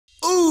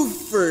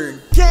Oofer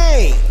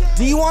gang!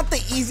 Do you want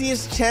the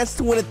easiest chance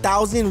to win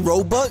 1,000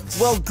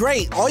 Robux? Well,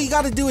 great. All you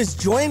gotta do is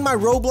join my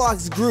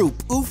Roblox group,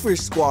 Oofer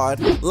Squad.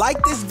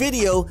 Like this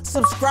video,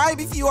 subscribe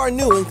if you are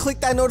new, and click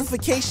that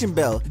notification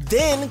bell.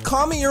 Then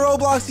comment your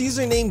Roblox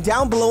username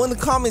down below in the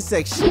comment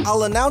section.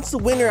 I'll announce the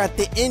winner at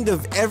the end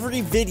of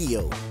every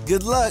video.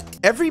 Good luck.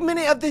 Every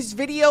minute of this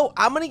video,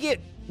 I'm gonna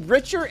get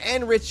richer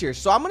and richer.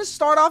 So I'm gonna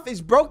start off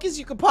as broke as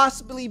you could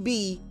possibly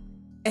be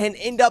and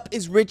end up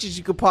as rich as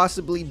you could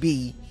possibly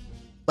be.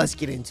 Let's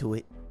get into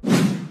it.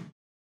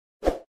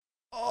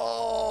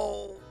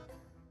 Oh,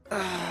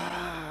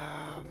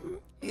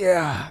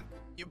 yeah,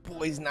 your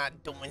boy's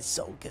not doing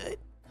so good.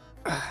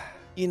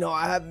 You know,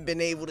 I haven't been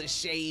able to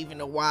shave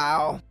in a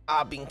while.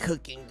 I've been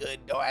cooking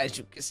good though. As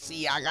you can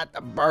see, I got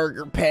the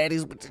burger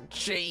patties with the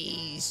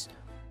cheese.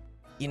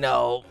 You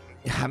know,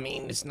 I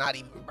mean, it's not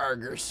even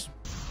burgers.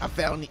 I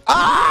found the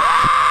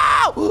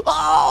help.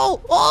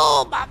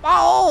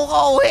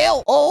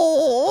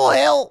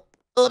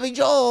 Let me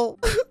go.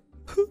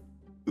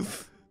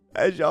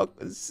 As y'all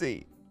can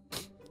see,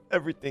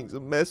 everything's a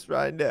mess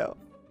right now.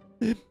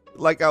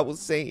 Like I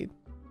was saying,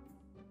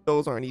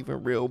 those aren't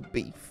even real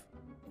beef.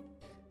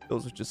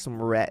 Those are just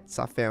some rats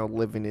I found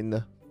living in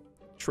the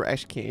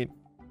trash can.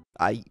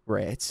 I eat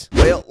rats.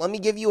 Well, let me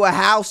give you a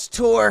house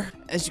tour.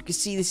 As you can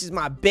see, this is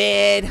my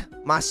bed,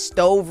 my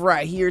stove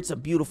right here. It's a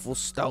beautiful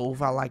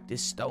stove. I like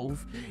this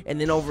stove. And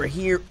then over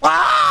here,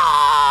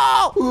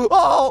 all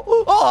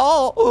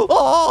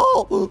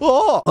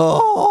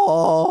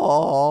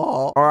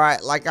right,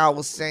 like I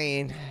was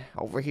saying,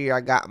 over here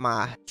I got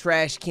my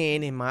trash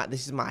can and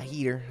this is my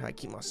heater. I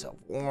keep myself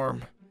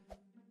warm.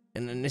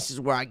 And then this is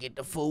where I get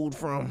the food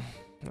from.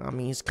 I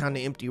mean, it's kind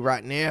of empty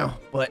right now,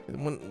 but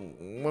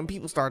when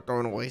people start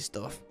throwing away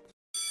stuff.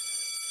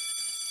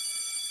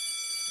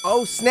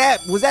 Oh,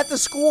 snap. Was that the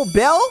school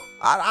bell?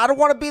 I don't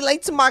want to be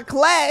late to my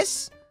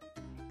class.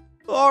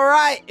 All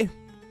right.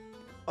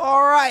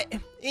 All right.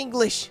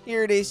 English.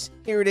 Here it is.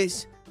 Here it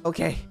is.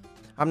 Okay.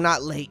 I'm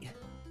not late.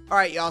 All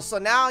right, y'all. So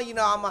now, you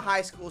know, I'm a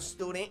high school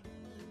student.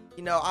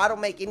 You know, I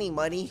don't make any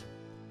money.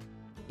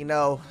 You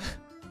know,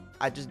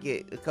 I just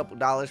get a couple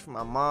dollars from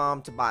my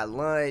mom to buy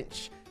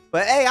lunch.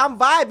 But hey, I'm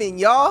vibing,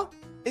 y'all.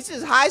 This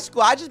is high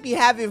school. I just be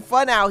having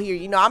fun out here.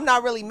 You know, I'm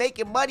not really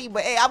making money,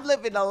 but hey, I'm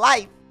living a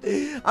life.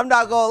 I'm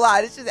not gonna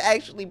lie. This is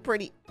actually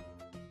pretty.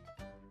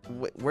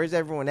 Where's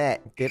everyone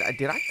at? Did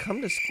I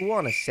come to school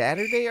on a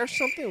Saturday or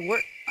something?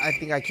 Where? I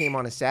think I came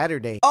on a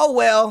Saturday. Oh,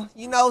 well,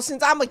 you know,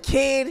 since I'm a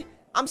kid,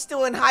 I'm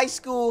still in high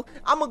school,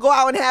 I'm gonna go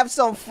out and have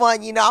some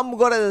fun. You know, I'm gonna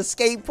go to the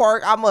skate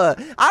park. I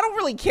don't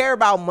really care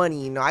about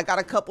money. You know, I got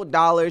a couple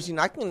dollars. You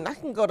know, I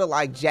can go to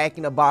like Jack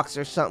in the Box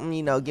or something.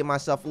 You know, get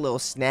myself a little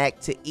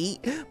snack to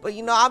eat. But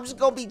you know, I'm just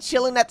gonna be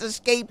chilling at the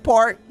skate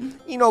park.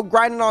 You know,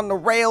 grinding on the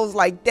rails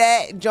like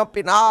that,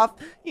 jumping off.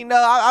 You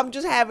know, I'm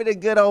just having a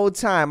good old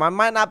time. I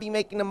might not be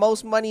making the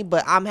most money,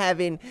 but I'm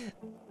having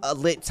a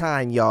lit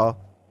time, y'all.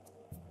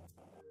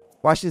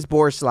 Watch this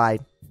board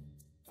slide.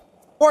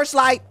 Board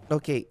slide.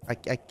 Okay,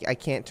 I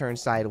can't turn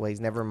sideways.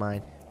 Never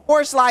mind.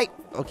 Board slide.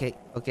 Okay.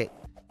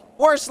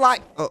 Board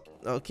slide. Oh,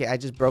 okay. I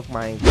just broke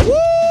my ankle.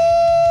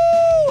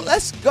 Woo!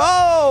 Let's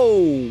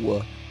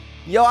go.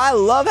 Yo, I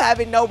love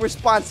having no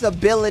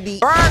responsibility.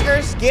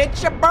 Burgers.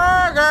 Get your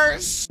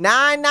burgers.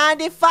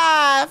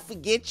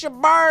 $9.95. Get your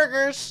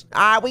burgers.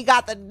 All right, we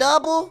got the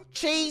double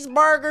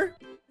cheeseburger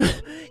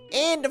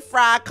and the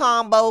fry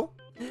combo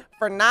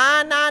for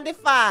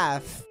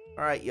 $9.95.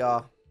 All right,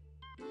 y'all.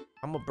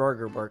 I'm a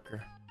burger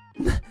worker.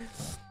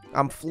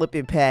 I'm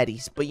flipping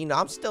patties, but you know,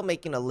 I'm still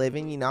making a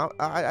living. You know,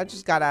 I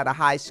just got out of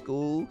high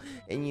school,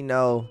 and you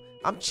know,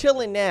 I'm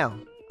chilling now.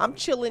 I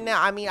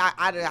mean,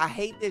 I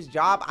hate this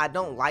job. I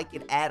don't like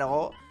it at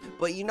all.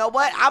 But you know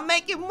what? I'm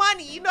making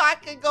money. You know, I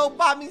could go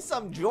buy me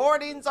some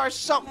Jordans or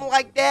something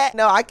like that.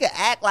 No, I could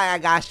act like I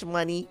got some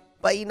money,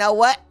 but you know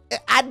what?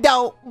 I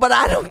don't, but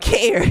I don't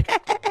care.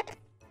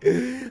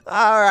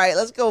 All right,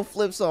 let's go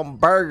flip some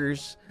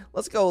burgers.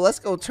 Let's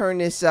go turn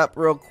this up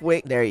real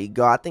quick. There you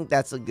go. I think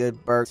that's a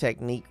good burger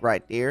technique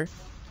right there.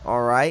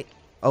 All right.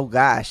 Oh,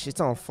 gosh.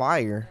 It's on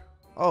fire.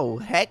 Oh,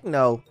 heck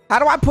no. How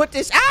do I put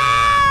this?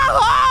 Ah!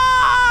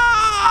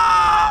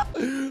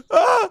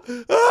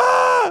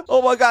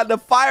 Oh, my God. The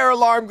fire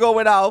alarm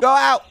going out. Go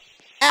out.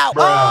 Out.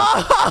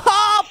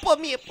 Oh, put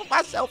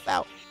myself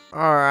out.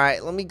 All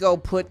right, let me go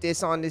put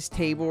this on this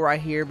table right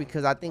here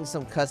because I think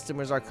some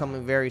customers are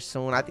coming very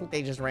soon. I think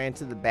they just ran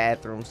to the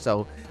bathroom,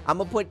 so I'm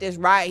gonna put this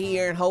right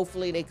here and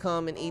hopefully they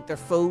come and eat their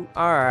food.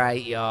 All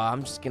right, y'all,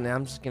 I'm just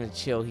gonna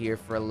chill here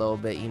for a little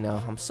bit. You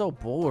know, I'm so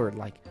bored.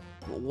 Like,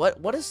 what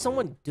does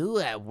someone do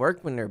at work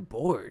when they're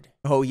bored?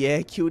 Oh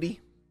yeah, cutie.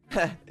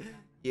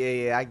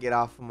 yeah, I get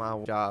off of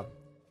my job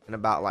in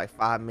about like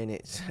 5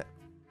 minutes.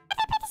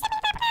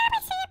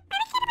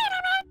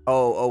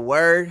 Oh, a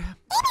word.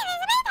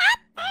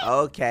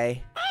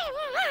 Okay.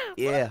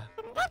 Yeah.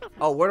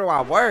 Oh, where do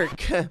I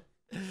work?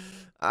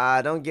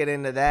 Don't get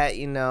into that,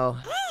 you know.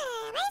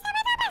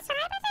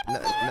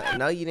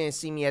 No, you didn't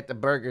see me at the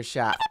burger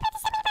shop.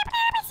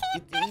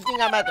 You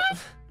think I'm at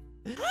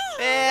the...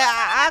 Man,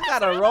 I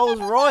got a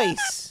Rolls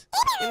Royce.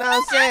 You know what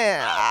I'm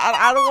saying?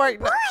 I don't work.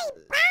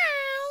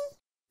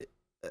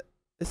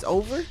 It's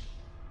over?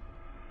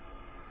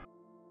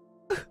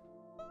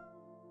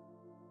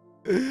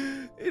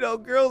 You know,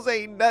 girls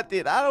ain't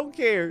nothing. I don't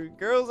care.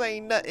 Girls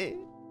ain't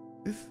nothing.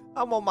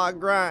 I'm on my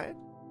grind.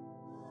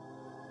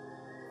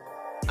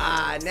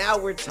 Now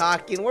we're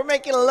talking. We're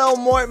making a little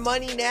more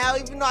money now,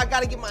 even though I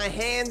gotta get my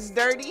hands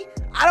dirty.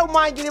 I don't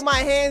mind getting my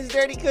hands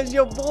dirty because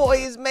your boy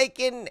is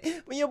making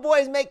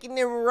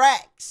them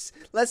racks.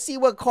 Let's see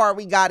what car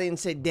we got in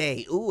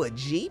today. Ooh, a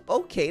Jeep?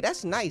 Okay,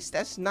 that's nice.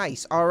 That's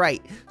nice. All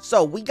right.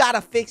 So we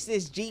gotta fix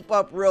this Jeep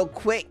up real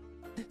quick.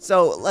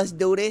 So let's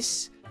do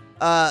this.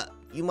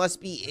 You must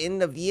be in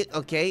the vehicle.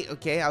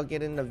 Okay, I'll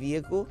get in the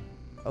vehicle.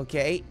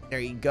 Okay, there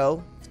you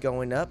go. It's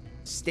going up.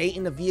 Stay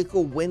in the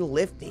vehicle when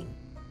lifting.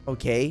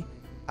 Okay,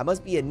 I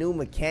must be a new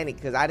mechanic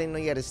because I didn't know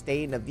you had to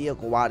stay in the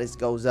vehicle while this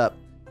goes up.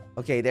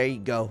 Okay, there you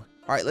go.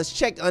 All right, let's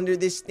check under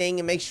this thing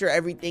and make sure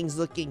everything's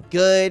looking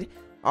good.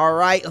 All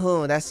right,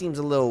 that seems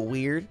a little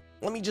weird.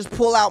 Let me just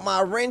pull out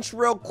my wrench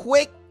real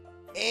quick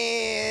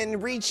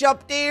and reach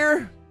up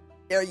there.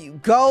 There you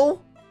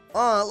go.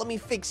 Let me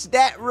fix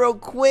that real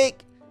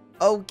quick.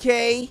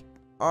 Okay.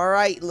 All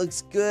right,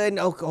 looks good.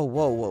 Oh,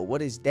 whoa,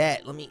 what is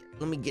that? Let me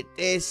get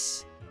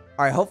this.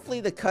 All right, hopefully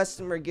the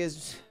customer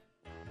gives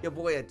your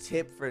boy a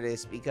tip for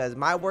this because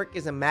my work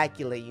is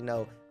immaculate. You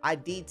know, I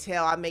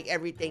detail, I make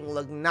everything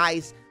look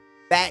nice,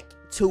 back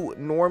to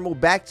normal,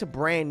 back to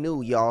brand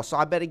new, y'all. So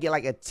I better get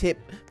like a tip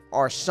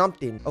or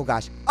something. Oh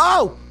gosh.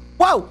 Oh,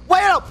 whoa,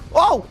 wait up.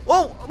 Oh,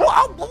 wait,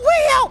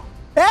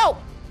 help.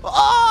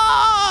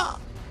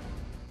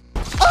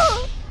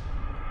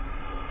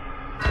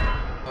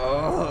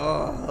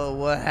 Oh,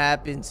 what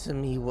happened to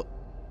me?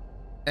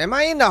 Am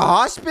I in the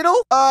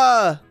hospital?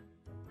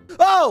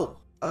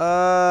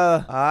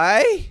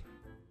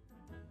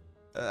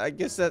 I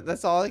guess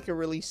that's all I can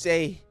really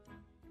say.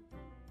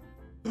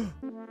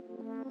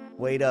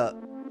 Wait up.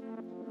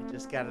 I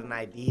just got an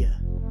idea.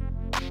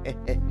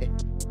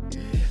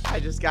 I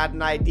just got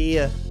an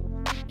idea.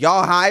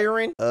 Y'all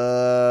hiring?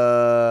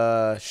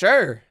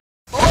 Sure.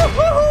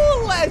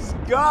 Ooh, let's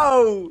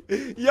go.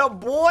 Your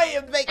boy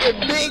is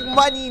making big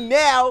money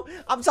now.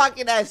 I'm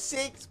talking at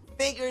 6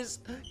 figures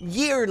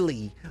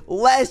yearly.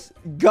 Let's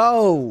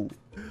go.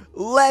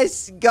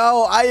 Let's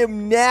go. I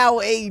am now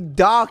a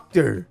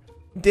doctor.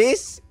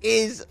 This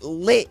is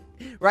lit.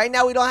 Right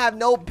now, we don't have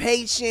no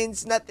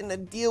patients, nothing to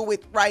deal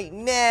with right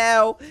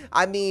now.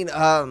 I mean,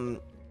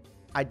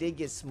 I did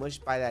get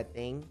smushed by that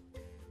thing.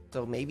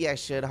 So maybe I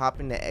should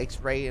hop into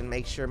X-ray and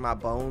make sure my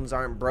bones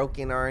aren't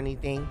broken or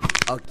anything.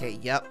 Okay,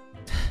 yep.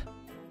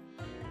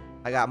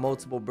 I got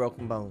multiple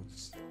broken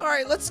bones. All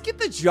right, let's get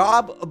the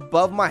job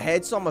above my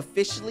head so I'm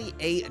officially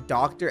a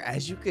doctor.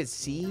 As you can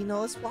see, you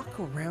know, let's walk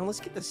around. Let's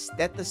get the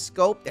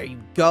stethoscope. There you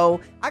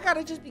go. I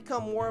gotta just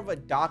become more of a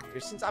doctor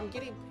since I'm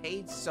getting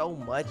paid so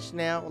much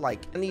now.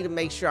 Like, I need to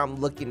make sure I'm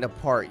looking the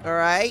part. All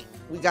right,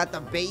 we got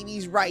the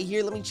babies right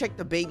here. Let me check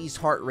the baby's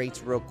heart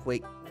rates real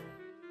quick.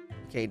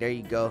 Okay, there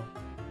you go.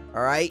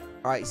 All right,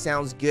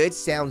 sounds good,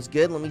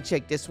 Let me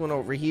check this one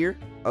over here.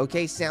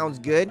 Okay, sounds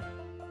good.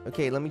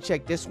 Okay, let me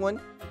check this one.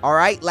 All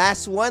right,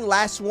 last one.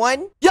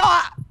 Yo,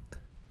 I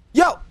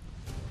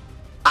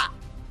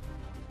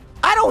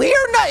don't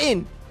hear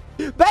nothing.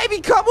 Baby,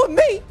 come with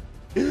me.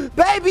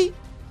 Baby,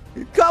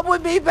 come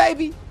with me,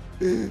 baby.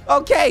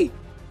 Okay,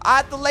 I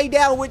have to lay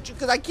down with you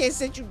because I can't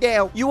sit you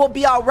down. You will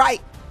be all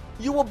right.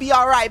 You will be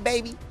all right,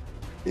 baby.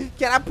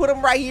 Can I put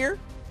him right here?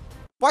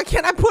 Why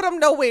can't I put him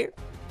nowhere?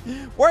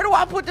 Where do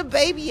I put the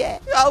baby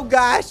at? Oh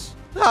gosh.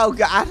 Oh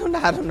god, I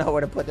don't know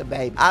where to put the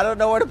baby.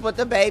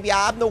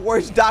 I'm the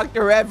worst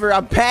doctor ever.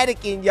 I'm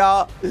panicking,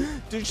 y'all.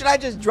 Dude, should I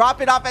just drop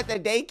it off at the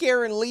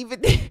daycare and leave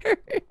it there?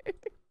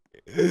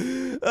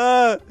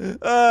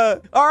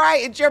 All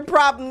right, it's your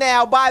problem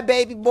now. Bye,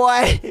 baby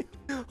boy.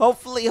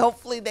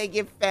 Hopefully they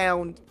get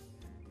found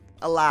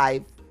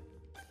alive.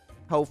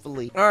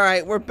 Hopefully. All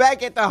right, we're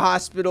back at the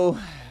hospital.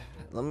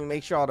 Let me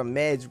make sure all the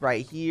meds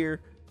right here.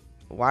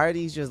 Why are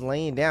these just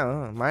laying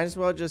down? Huh? Might as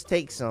well just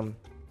take some.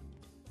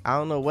 I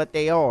don't know what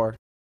they are.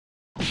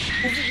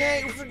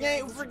 Oofer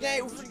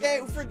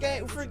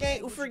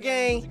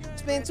gang.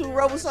 Spin 2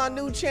 Robux on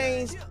new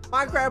chains.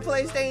 Minecraft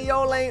play, stay in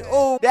your lane.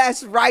 Oh,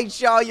 that's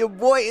right, y'all. Your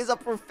boy is a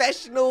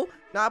professional.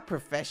 Not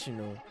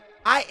professional.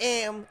 I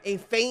am a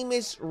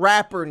famous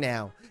rapper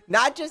now.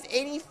 Not just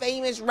any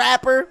famous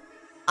rapper.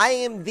 I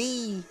am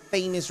the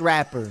famous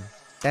rapper.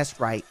 That's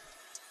right.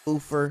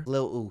 Oofer,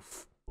 Lil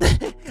Oof.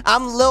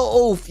 I'm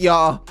Lil Oof,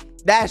 y'all.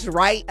 That's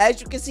right. As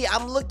you can see,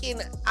 I'm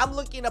looking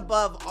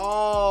above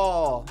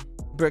all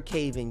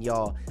Brookhaven,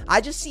 y'all.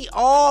 I just see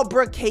all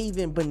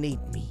Brookhaven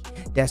beneath me.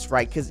 That's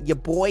right, because your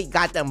boy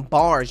got them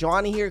bars. You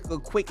want to hear a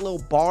quick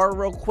little bar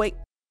real quick?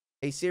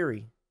 Hey,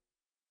 Siri,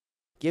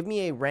 give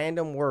me a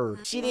random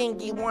word. She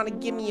didn't want to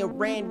give me a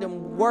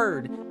random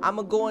word. I'm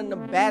going to go in the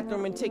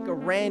bathroom and take a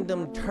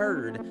random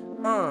turd.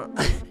 All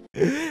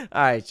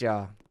right,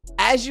 y'all.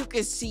 As you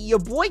can see, your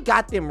boy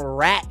got them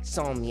racks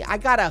on me. I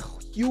got a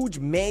huge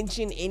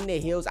mansion in the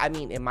hills. I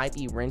mean, it might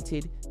be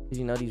rented because,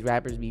 you know, these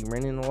rappers be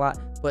renting a lot.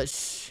 But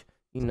shh,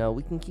 you know,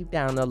 we can keep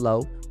down the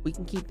low. We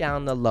can keep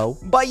down the low.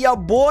 But your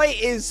boy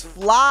is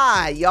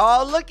fly,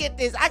 y'all. Look at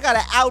this. I got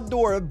an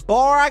outdoor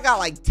bar. I got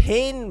like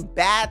 10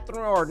 bathrooms,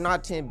 or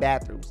not 10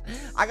 bathrooms.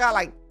 I got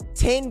like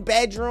 10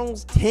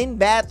 bedrooms, 10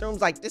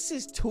 bathrooms. Like, this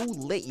is too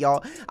lit,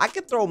 y'all. I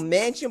could throw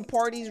mansion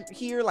parties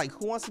here. Like,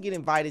 who wants to get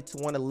invited to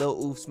one of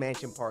Lil Oof's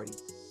mansion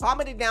parties?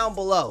 Comment it down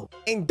below.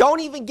 And don't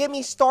even get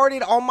me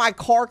started on my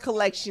car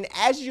collection.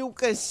 As you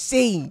can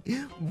see,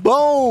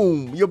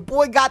 boom, your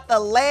boy got the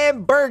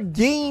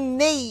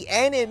Lamborghini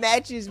and it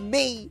matches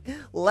me.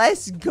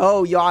 Let's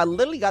go, y'all. I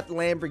literally got the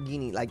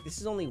Lamborghini. Like, this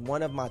is only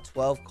one of my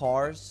 12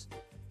 cars.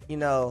 You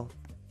know,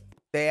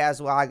 they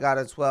asked why I got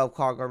a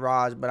 12-car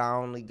garage, but I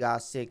only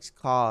got 6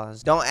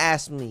 cars. Don't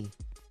ask me.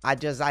 I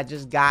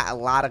just got a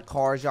lot of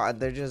cars, y'all.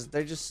 They're just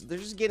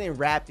getting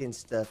wrapped in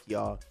stuff,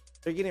 y'all.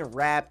 They're getting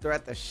wrapped. They're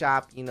at the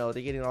shop, you know.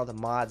 They're getting all the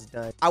mods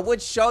done. I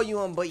would show you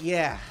them, but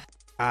yeah.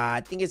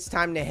 I think it's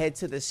time to head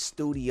to the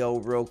studio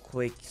real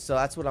quick. So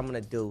that's what I'm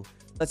gonna do.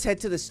 Let's head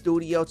to the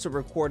studio to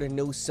record a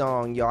new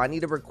song, y'all. I need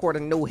to record a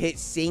new hit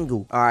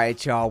single. All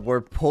right, y'all.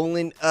 We're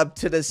pulling up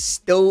to the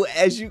stu.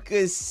 As you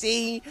can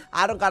see,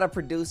 I don't got a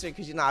producer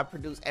because, you know, I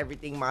produce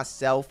everything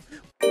myself.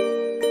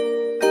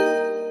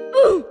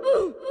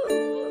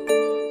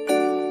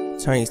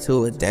 Turns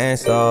to a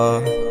dance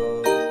off.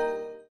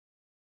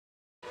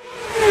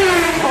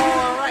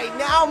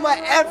 I'm a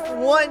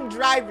F1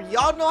 driver.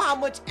 Y'all know how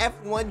much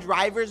F1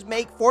 drivers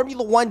make?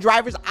 Formula 1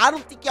 drivers? I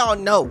don't think y'all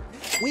know.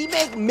 We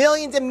make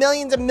millions and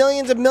millions and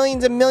millions and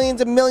millions and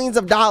millions and millions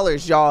of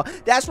dollars, y'all.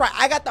 That's right.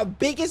 I got the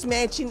biggest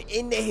mansion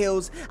in the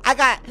hills. I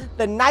got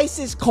the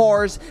nicest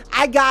cars.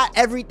 I got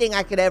everything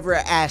I could ever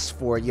ask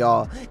for,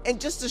 y'all.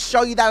 And just to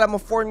show you that I'm a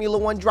Formula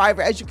 1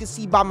 driver, as you can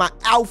see by my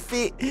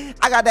outfit,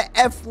 I got the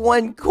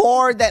F1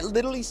 car that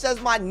literally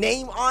says my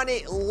name on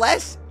it.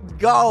 Let's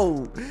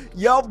go.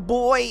 Your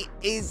boy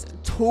is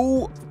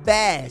too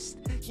fast.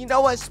 You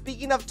know what?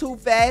 Speaking of too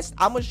fast,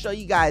 I'm gonna show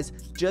you guys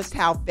just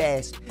how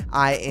fast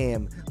I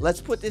am.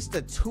 Let's put this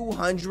to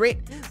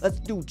 200. Let's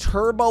do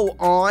turbo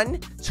on,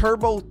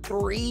 turbo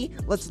 3.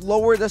 Let's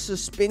lower the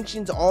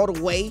suspensions all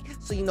the way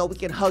so, you know, we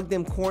can hug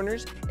them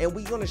corners. And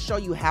we're gonna show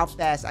you how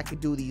fast I could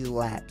do these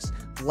laps.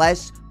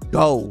 Let's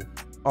go.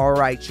 All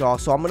right, y'all.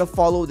 So I'm gonna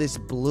follow this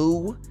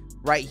blue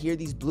right here,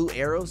 these blue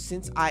arrows,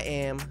 since I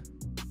am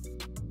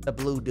the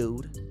blue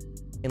dude.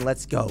 And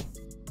let's go.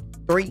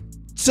 3,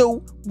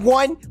 2,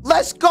 1,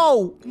 let's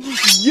go.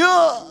 Yeah.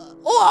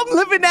 Oh, I'm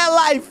living that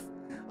life.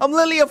 I'm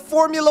literally a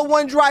Formula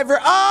 1 driver.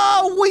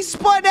 Oh, we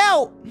spun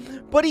out.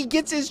 But he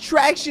gets his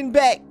traction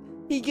back.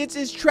 He gets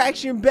his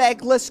traction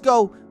back. Let's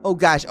go. Oh,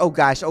 gosh. Oh,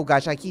 gosh. Oh,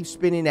 gosh. I keep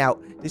spinning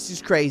out. This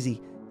is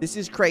crazy. This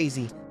is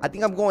crazy. I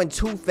think I'm going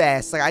too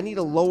fast. Like, I need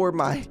to lower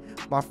my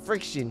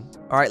friction.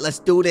 All right, let's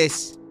do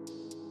this.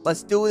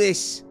 Let's do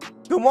this.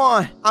 Come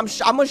on. I'm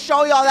gonna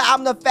show y'all that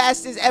I'm the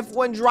fastest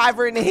F1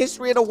 driver in the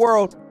history of the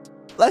world.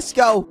 Let's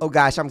go. Oh,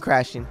 gosh, I'm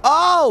crashing.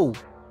 Oh,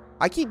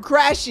 I keep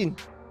crashing.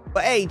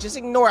 But, hey, just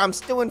ignore it. I'm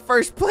still in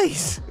first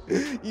place.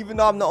 Even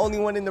though I'm the only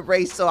one in the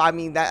race. So, I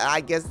mean, that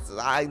I guess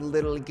I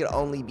literally could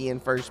only be in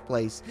first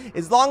place.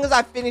 As long as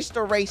I finish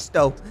the race,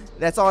 though,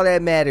 that's all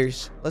that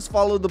matters. Let's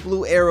follow the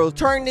blue arrow.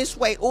 Turn this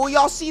way. Oh,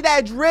 y'all see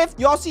that drift?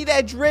 Y'all see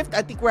that drift?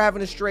 I think we're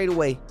having a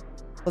straightaway.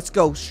 Let's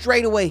go.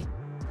 Straightaway.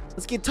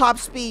 Let's get top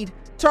speed.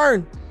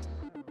 Turn.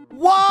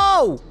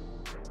 Whoa.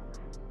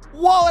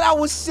 Whoa, that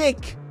was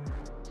sick.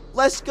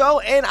 Let's go.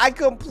 And I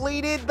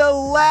completed the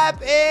lap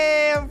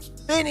and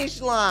finish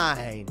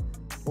line.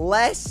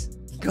 Let's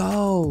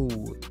go.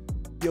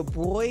 Your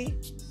boy,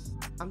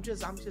 I'm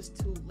just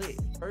too lit.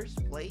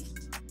 First place?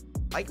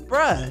 Like,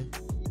 bruh,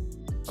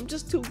 I'm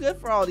just too good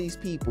for all these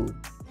people.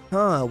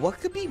 Huh, what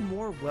could be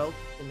more wealthy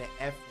than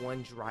an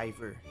F1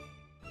 driver?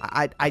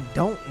 I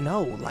don't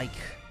know. Like,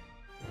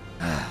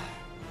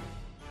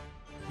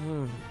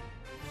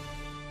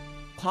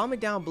 comment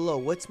down below,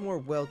 what's more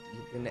wealthy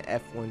than the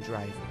F1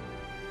 driver?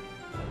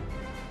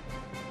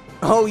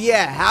 Oh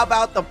yeah, how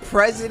about the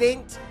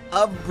president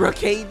of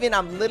Brookhaven?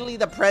 I'm literally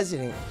the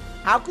president.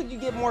 How could you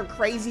get more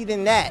crazy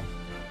than that?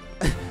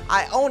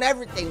 I own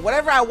everything.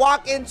 Whatever I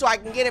walk into, I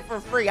can get it for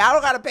free. I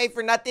don't gotta pay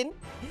for nothing.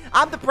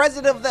 I'm the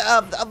president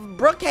of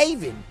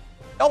Brookhaven.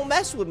 Don't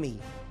mess with me.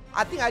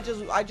 I think I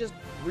just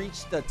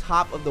reached the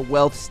top of the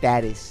wealth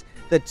status.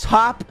 The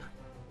top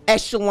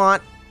echelon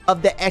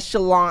of the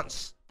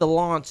echelons. The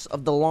launch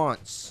of the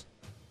launch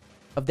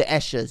of the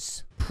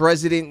Eshas.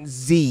 President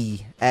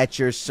Z at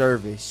your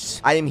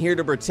service. I am here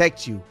to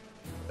protect you.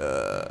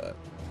 Oh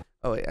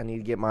wait, I need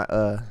to get my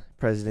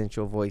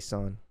presidential voice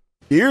on.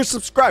 Dear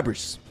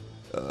subscribers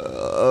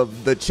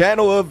of the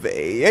channel of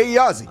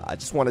AyeYahZee, I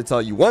just want to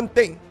tell you one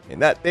thing,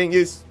 and that thing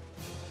is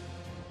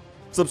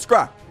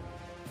subscribe.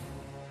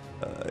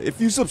 If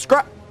you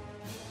subscribe,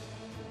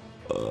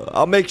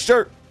 I'll make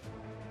sure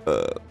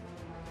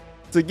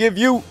to give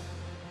you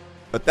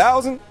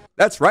 1,000.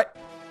 That's right,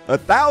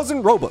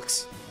 1,000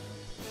 Robux.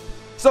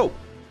 So,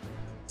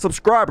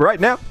 subscribe right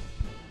now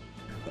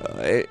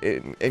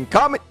and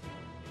comment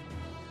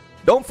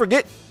don't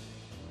forget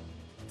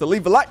to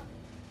leave a like.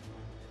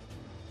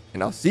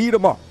 And I'll see you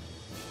tomorrow.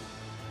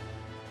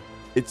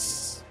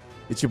 It's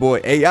your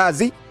boy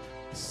AyeYahZee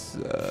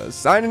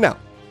signing out.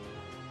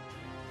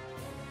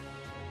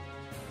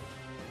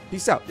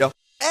 Peace out, yo.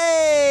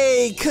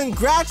 Hey,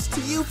 congrats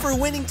to you for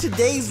winning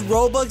today's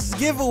Robux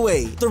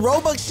giveaway. The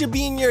Robux should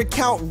be in your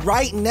account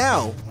right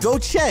now. Go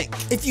check.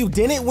 If you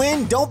didn't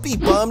win, don't be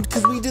bummed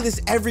because we do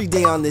this every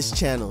day on this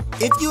channel.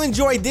 If you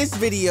enjoyed this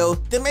video,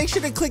 then make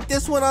sure to click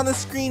this one on the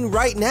screen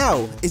right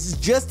now. It's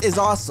just as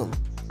awesome.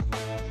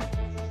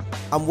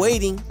 I'm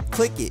waiting.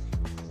 Click it.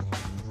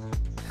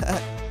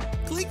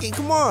 Click it,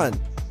 come on.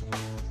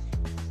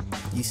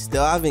 You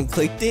still haven't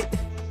clicked it?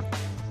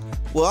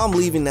 Well, I'm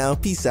leaving now.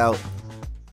 Peace out.